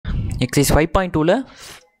Exercise 5.2ல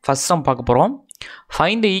first sum பார்க்க போகிறோம்.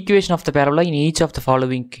 Find the equation of the parabola in each of the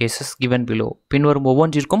following cases given below. பின்வரும்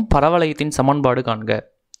ஒவ்வொன்றிற்கும் பரவளையத்தின் சமன்பாடு காண்க.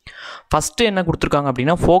 ஃபஸ்ட்டு என்ன கொடுத்துருக்காங்க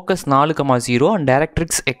அப்படின்னா focus 4,0 and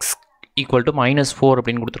directrix X equal to -4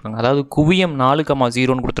 அப்படின்னு கொடுத்துருக்காங்க. அதாவது குவியம்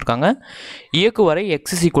 4,0ன்னு கொடுத்துருக்காங்க. இயக்குவரை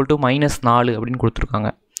எக்ஸ் இஸ் ஈக்குவல் டு -4 அப்படின்னு கொடுத்துருக்காங்க.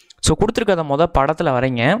 ஸோ கொடுத்துருக்கத படத்தில்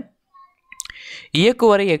வரைங்க.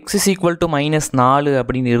 இயக்குவரை எக்ஸ் இஸ் ஈக்குவல் டு -4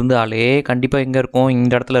 அப்படின்னு இருந்தாலே கண்டிப்பாக எங்கே இருக்கும்?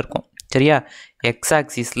 இந்த இடத்துல இருக்கும். சரியா? எக்ஸ்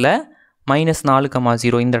ஆக்சிஸில்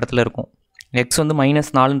 -4,0 இந்த இடத்துல இருக்கும். எக்ஸ் வந்து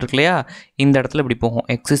 -4 இருக்கு இல்லையா? இந்த இடத்துல இப்படி போகும்.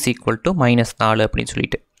 எக்ஸ் இஸ் ஈக்குவல் டு -4 அப்படின்னு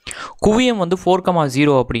சொல்லிட்டு. குவியம் வந்து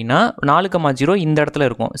 4,0 அப்படின்னா 4,0 இந்த இடத்துல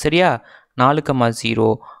இருக்கும். சரியா? 4,0.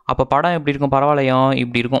 அப்போ படம் எப்படி இருக்கும்? பரவளையம்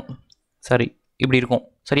இப்படி இருக்கும். சரி, இப்படி இருக்கும்.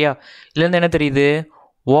 சரியா? இதுலேருந்து என்ன தெரியுது?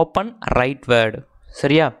 Open right word.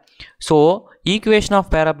 சரியா? So equation of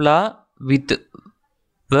parabola with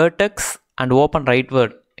vertex and open right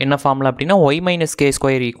word என்ன ஃபார்முலா அப்படின்னா y - k² =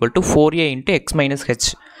 4a × x - h.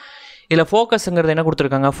 இதில் ஃபோக்கஸுங்கிறது என்ன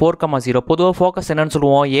கொடுத்துருக்காங்க? 4,0. பொதுவாக ஃபோக்கஸ் என்னன்னு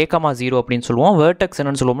சொல்லுவோம்? a,0 அப்படின்னு சொல்லுவோம். வேர்டெக்ஸ்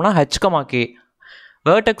என்னன்னு சொல்லுவோம்னா h,k.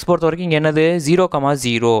 வேர்டெக்ஸ் பொறுத்த வரைக்கும் இங்கே என்னது?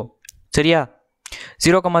 0,0. சரியா?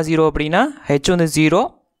 0,0 அப்படின்னா h வந்து 0,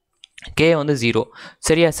 k வந்து 0.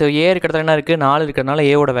 சரியா? ஸோ a இருக்கிறது என்ன இருக்குது? 4 இருக்கிறதுனால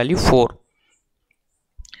a-ஓட வேல்யூ 4.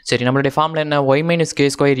 சரி, நம்மளுடைய ஃபார்முலா என்ன? y - k²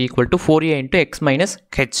 = 4a × x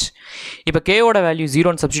 - h. இப்போ k-ஓட வேல்யூ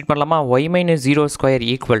 0ன்னு சப்ஸ்டியூட் பண்ணலாமா? y - 0²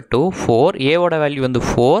 = 4, a-ஓட வேல்யூ வந்து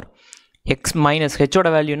 4, x - h-ஓட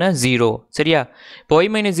வேல்யூ என்ன? 0. சரியா? இப்போ y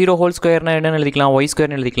 - 0² என்னன்னு எழுதிக்கலாம்?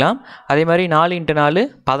 y² எழுதிக்கலாம். அதே மாதிரி 4 ×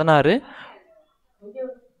 4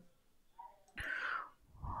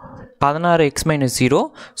 16, 16x - 0.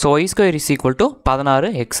 ஸோ y² =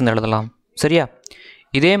 16x எழுதலாம். சரியா?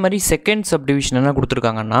 இதே மாதிரி செகண்ட் சப்டிவிஷன் என்ன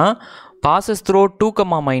கொடுத்துருக்காங்கன்னா bosses throw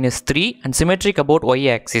 2,-3 and symmetric about Y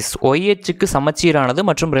axis. ஒய்ஹெச்சுக்கு சமச்சீரானது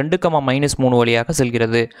மற்றும் 2,-3 வழியாக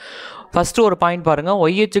செல்கிறது. ஃபஸ்ட்டு ஒரு பாயிண்ட் பாருங்கள்.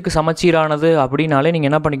 ஒய்ஹெச்சுக்கு சமச்சீரானது அப்படின்னாலே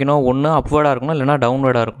நீங்கள் என்ன பண்ணிக்கணும்? ஒன்று அப்வேர்டாக இருக்கணும், இல்லைனா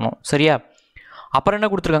டவுன்வேர்டாக இருக்கணும். சரியா? அப்புறம் என்ன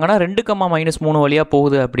கொடுத்துருக்காங்கன்னா 2,-3 வழியாக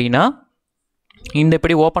போகுது அப்படின்னா இந்த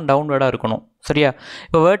இப்படி ஓப்பன் டவுன்வேர்டாக இருக்கணும். சரியா?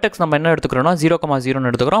 இப்போ வேர்டெக்ஸ் நம்ம என்ன எடுத்துக்கிறோம்னா 0,0ன்னு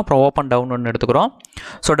எடுத்துக்கிறோம். அப்புறம் ஓப்பன் டவுன்வேர்ட்னு எடுத்துக்கிறோம்.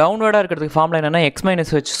 ஸோ டவுன்வேர்டாக இருக்கிறதுக்கு ஃபார்முலா என்னென்னா x - h²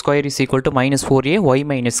 = -4a y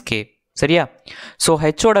 - k. சரியா? ஸோ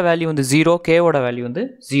ஹெச்சோட வேல்யூ வந்து 0, கேவோட வேல்யூ வந்து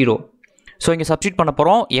 0. ஸோ இங்கே சப்ஸ்டியூட் பண்ண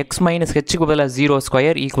போகிறோம். x - hக்கு பதிலாக 0²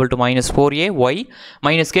 = -4a y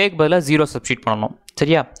 - கேக்கு பதிலாக 0 சப்ஸ்டியூட் பண்ணணும்.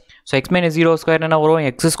 சரியா? ஸோ x - 0² என்ன வரும்?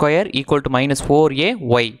 x² = -4a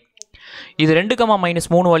y. இது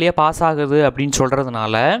 2,-3 வழியாக பாஸ் ஆகுது அப்படின்னு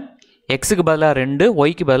சொல்கிறதுனால எக்ஸுக்கு பதிலாக 2,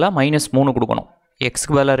 ஒய்க்கு பதிலாக -3 கொடுக்கணும்.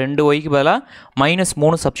 எக்ஸுக்கு பதிலாக 2, ஒய்க்கு பதிலாக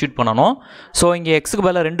 -3 சப்ஸ்டியூட் பண்ணணும். ஸோ இங்கே எக்ஸுக்கு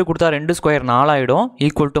பதிலாக 2 கொடுத்தா 2² 4 ஆகிடும்.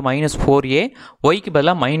 ஈக்குவல் டு -4a, ஒய்க்கு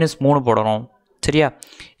பதிலாக -3 போடணும். சரியா?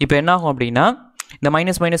 இப்போ என்ன ஆகும் அப்படின்னா இந்த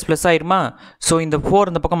மைனஸ் ப்ளஸ் ஆயிருமா? ஸோ இந்த 4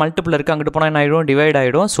 இந்த பக்கம் மல்டிபிள் இருக்குது, அங்கிட்டு போனால் என்ன ஆகிடும்? டிவைட்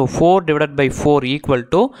ஆகிடும். ஸோ 4/4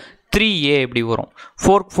 = 3a இப்படி வரும்.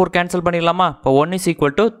 4 கேன்சல் பண்ணிடலாமா? இப்போ 1 =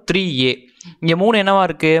 3a. இங்கே 3 என்னவா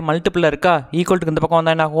இருக்குது? மல்டிப்பிளில் இருக்கா? ஈக்குவல்ட்டுக்கு இந்த பக்கம்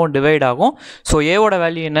வந்தால் என்ன ஆகும்? டிவைட் ஆகும். ஸோ ஏவோட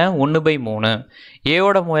வேல்யூ என்ன? 1/3.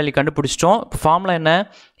 ஏவோட வேல்யூ கண்டுபிடிச்சிட்டோம். ஃபார்முலா என்ன?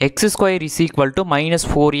 x² =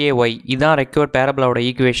 -4ay. இதுதான் ரெக்வயர்ட் பேரபோலாவோட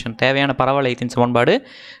ஈக்குவேஷன், தேவையான பரவளையத்தின் சமன்பாடு.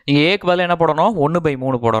 இங்கே ஏக்கு பதிலாக என்ன போடணும்?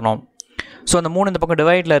 1/3 போடணும். ஸோ அந்த 3 இந்த பக்கம்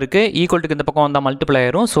டிவைடில் இருக்குது, ஈக்குவல்ட்டுக்கு இந்த பக்கம் வந்தால் மல்டிபிள்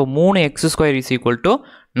ஆயிரும். So 3x² =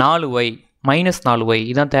 4y -4y.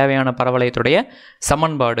 இதுதான் தேவையான பரவளையத்துடைய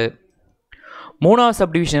சமன்பாடு. மூணாவது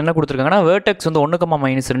சப்டிவிஷன் என்ன கொடுத்துருக்காங்கன்னா வேர்டெக்ஸ் வந்து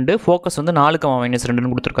 1,-2, ஃபோக்கஸ் வந்து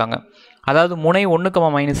 4,-2ன்னு கொடுத்துருக்காங்க. அதாவது முனை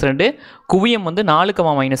 1,-2, குவியம் வந்து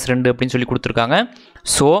 4,-2 அப்படின்னு சொல்லி கொடுத்துருக்காங்க.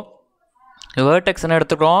 ஸோ வேர்டெக்ஸ் என்ன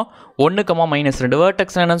எடுத்துக்கிறோம்? 1,-2.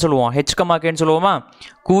 வேர்டெக்ஸ் என்னன்னு சொல்லுவோம்? h,kன்னு சொல்லுவோமா?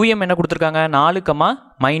 குவியம் என்ன கொடுத்துருக்காங்க?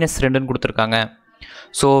 4,-2ன்னு கொடுத்துருக்காங்க.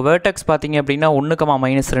 ஸோ வேர்டெக்ஸ் பார்த்தீங்க அப்படின்னா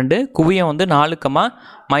 1,-2, குவியம் வந்து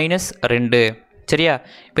 4,-2. சரியா?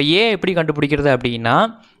 இப்போ ஏ எப்படி கண்டுபிடிக்கிறது அப்படின்னா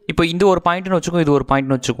இப்போ இந்த ஒரு பாயிண்ட்னு வச்சுக்கோம், இது ஒரு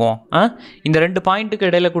பாயிண்ட்னு வச்சுக்குவோம். இந்த 2 பாயிண்ட்டுக்கு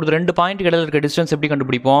இடையில கொடுத்து 2 பாயிண்ட்டுக்கு இடையில இருக்க டிஸ்டன்ஸ் எப்படி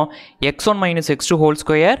கண்டுபிடிப்போம்? x1 - x2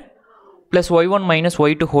 2 + y1 -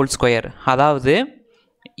 y2 2. அதாவது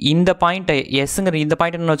இந்த பாயிண்ட்டை எஸ்ங்கிற இந்த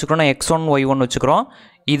பாயிண்ட் என்ன வச்சுக்கிறோம்னா x1 y1 வச்சுக்கிறோம்,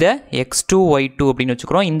 இதை x2 y2 அப்படின்னு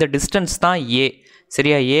வச்சுக்கிறோம். இந்த டிஸ்டன்ஸ் தான் ஏ.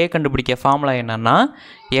 சரியா? ஏ கண்டுபிடிக்க ஃபார்முலா என்னன்னா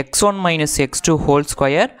x1 - x2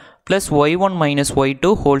 2 + y1 -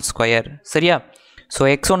 y2 2. சரியா? ஸோ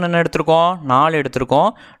x1 என்ன எடுத்திருக்கோம்? 4 எடுத்திருக்கோம்.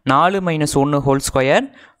 4 - 1 2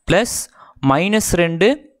 ப்ளஸ்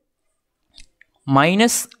 -2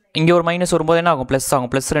 மைனஸ் இங்கே ஒரு மைனஸ் வரும்போது என்ன ஆகும்? ப்ளஸ் ஆகும்.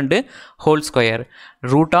 +2 2.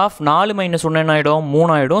 ரூட் ஆஃப் 4 - 1 என்ன ஆகிடும்? 3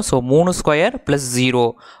 ஆகிடும். ஸோ 3² + 0.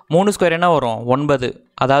 3² என்ன வரும்? 9.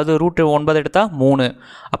 அதாவது ரூட் 9 எடுத்தால் 3.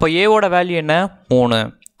 அப்போ ஏவோட வேல்யூ என்ன? 3.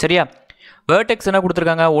 சரியா? வேர்டெக்ஸ் என்ன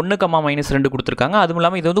கொடுத்துருக்காங்க 1, -2 கொடுத்துருக்காங்க. அதுவும்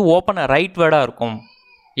இல்லாமல் இது வந்து ஓப்பன் ரைட் வேர்டாக இருக்கும்.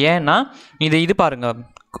 ஏன்னா இது பாருங்கள்,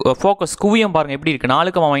 ஃபோக்கஸ் குவியம் பாருங்கள் எப்படி இருக்குது,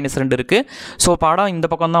 4, -2 இருக்குது. ஸோ படம் இந்த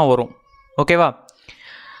பக்கம் தான் வரும். ஓகேவா?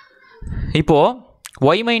 இப்போது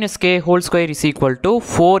y minus k whole square is equal to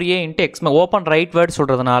 4a into x. Open right word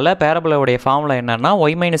சொல்கிறதுனால பேரபோலாவுடைய ஃபார்முலா என்னென்னா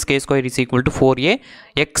y minus k square is equal to 4a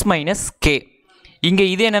x minus k. இங்கே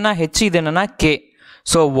இது என்னென்னா h, இது என்னென்னா k.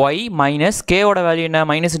 So y minus k ஓட value என்ன,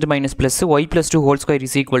 minus into minus plus y plus 2 whole square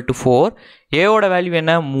is equal to 4. a ஓட value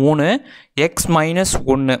என்ன 3, x minus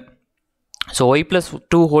 1. So y plus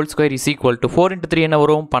 2 whole square is equal to 4 into 3 என்ன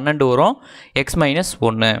வரும், 12 வரும், x minus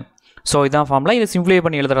 1. So இதான் formula. இதை simplify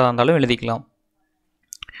பண்ணி எழுதுறதா இருந்தாலும் எழுதிக்கலாம்.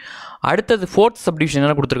 அடுத்தது ஃபோர்த் சப்டிவிஷன்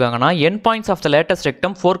என்ன கொடுத்துருக்காங்கன்னா என் points of the latest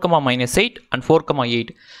rectum 4, -8 and 4,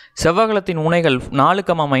 8. செவ்வகத்தின் முனைகள்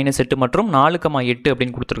 4, -8 மற்றும் 4, 8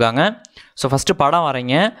 அப்படின்னு கொடுத்துருக்காங்க. ஸோ ஃபஸ்ட்டு படம்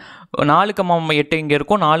வரைங்க. 4, 8 இங்கே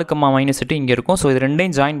இருக்கும், 4, -8 இங்கே இருக்கும். ஸோ இது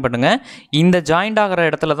ரெண்டையும் ஜாயின் பண்ணுங்கள். இந்த ஜாயிண்ட் ஆகிற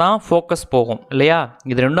இடத்துல தான் ஃபோக்கஸ் போகும் இல்லையா?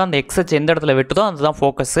 இது ரெண்டும் அந்த எக்ஸச் எந்த இடத்துல வெட்டுதோ அதுதான்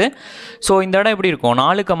ஃபோக்கஸு. ஸோ இந்த இடம் எப்படி இருக்கும்,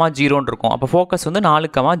 4, 0 இருக்கும். அப்போ ஃபோக்கஸ் வந்து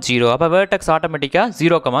 4, 0. அப்போ வேர்டெக்ஸ் ஆட்டோமேட்டிக்காக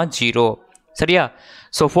 0, 0. சரியா?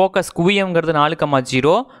 So focus குவியம்ங்கிறது 4,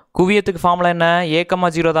 0. குவியத்துக்கு ஃபார்முலா என்ன, a,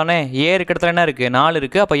 0 தானே. ஏ இருக்க இடத்துல என்ன இருக்குது, 4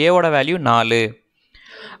 இருக்குது. அப்போ ஏவோட வேல்யூ 4.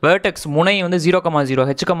 வேர்டெக்ஸ் முனை வந்து 0, 0.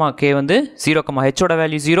 h, k வந்து 0, ஹெச்சோட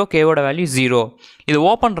வேல்யூ 0, கேவோட வேல்யூ 0. இது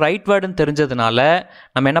ஓப்பன் ரைட் வேர்டுன்னு தெரிஞ்சதுனால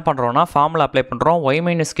நம்ம என்ன பண்ணுறோம்னா ஃபார்முலா அப்ளை பண்ணுறோம். y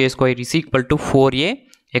minus k square is equal to 4a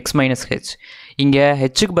x minus h. இங்கே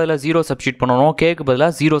ஹெச்சுக்கு பதிலாக 0 சப்ஸ்டியூட் பண்ணணும், கேக்கு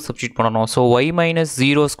பதிலாக 0 சப்ஸ்டியூட் பண்ணணும். So y minus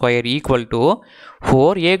 0 square equal to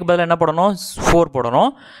 4. ஏக்கு பதிலாக என்ன போடணும், 4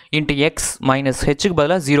 போடணும், இன்ட்டு எக்ஸ் மைனஸ் ஹெச்சுக்கு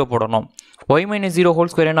பதிலாக 0 போடணும். y minus 0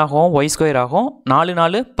 whole square என்ன ஆகும், y square ஆகும். 4,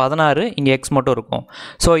 4 16, இங்கே எக்ஸ் மட்டும் இருக்கும்.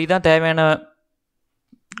 ஸோ இதுதான் தேவையான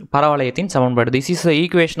பரவளையத்தின் சமன்பாடு. This is the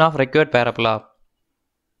equation of required parabola.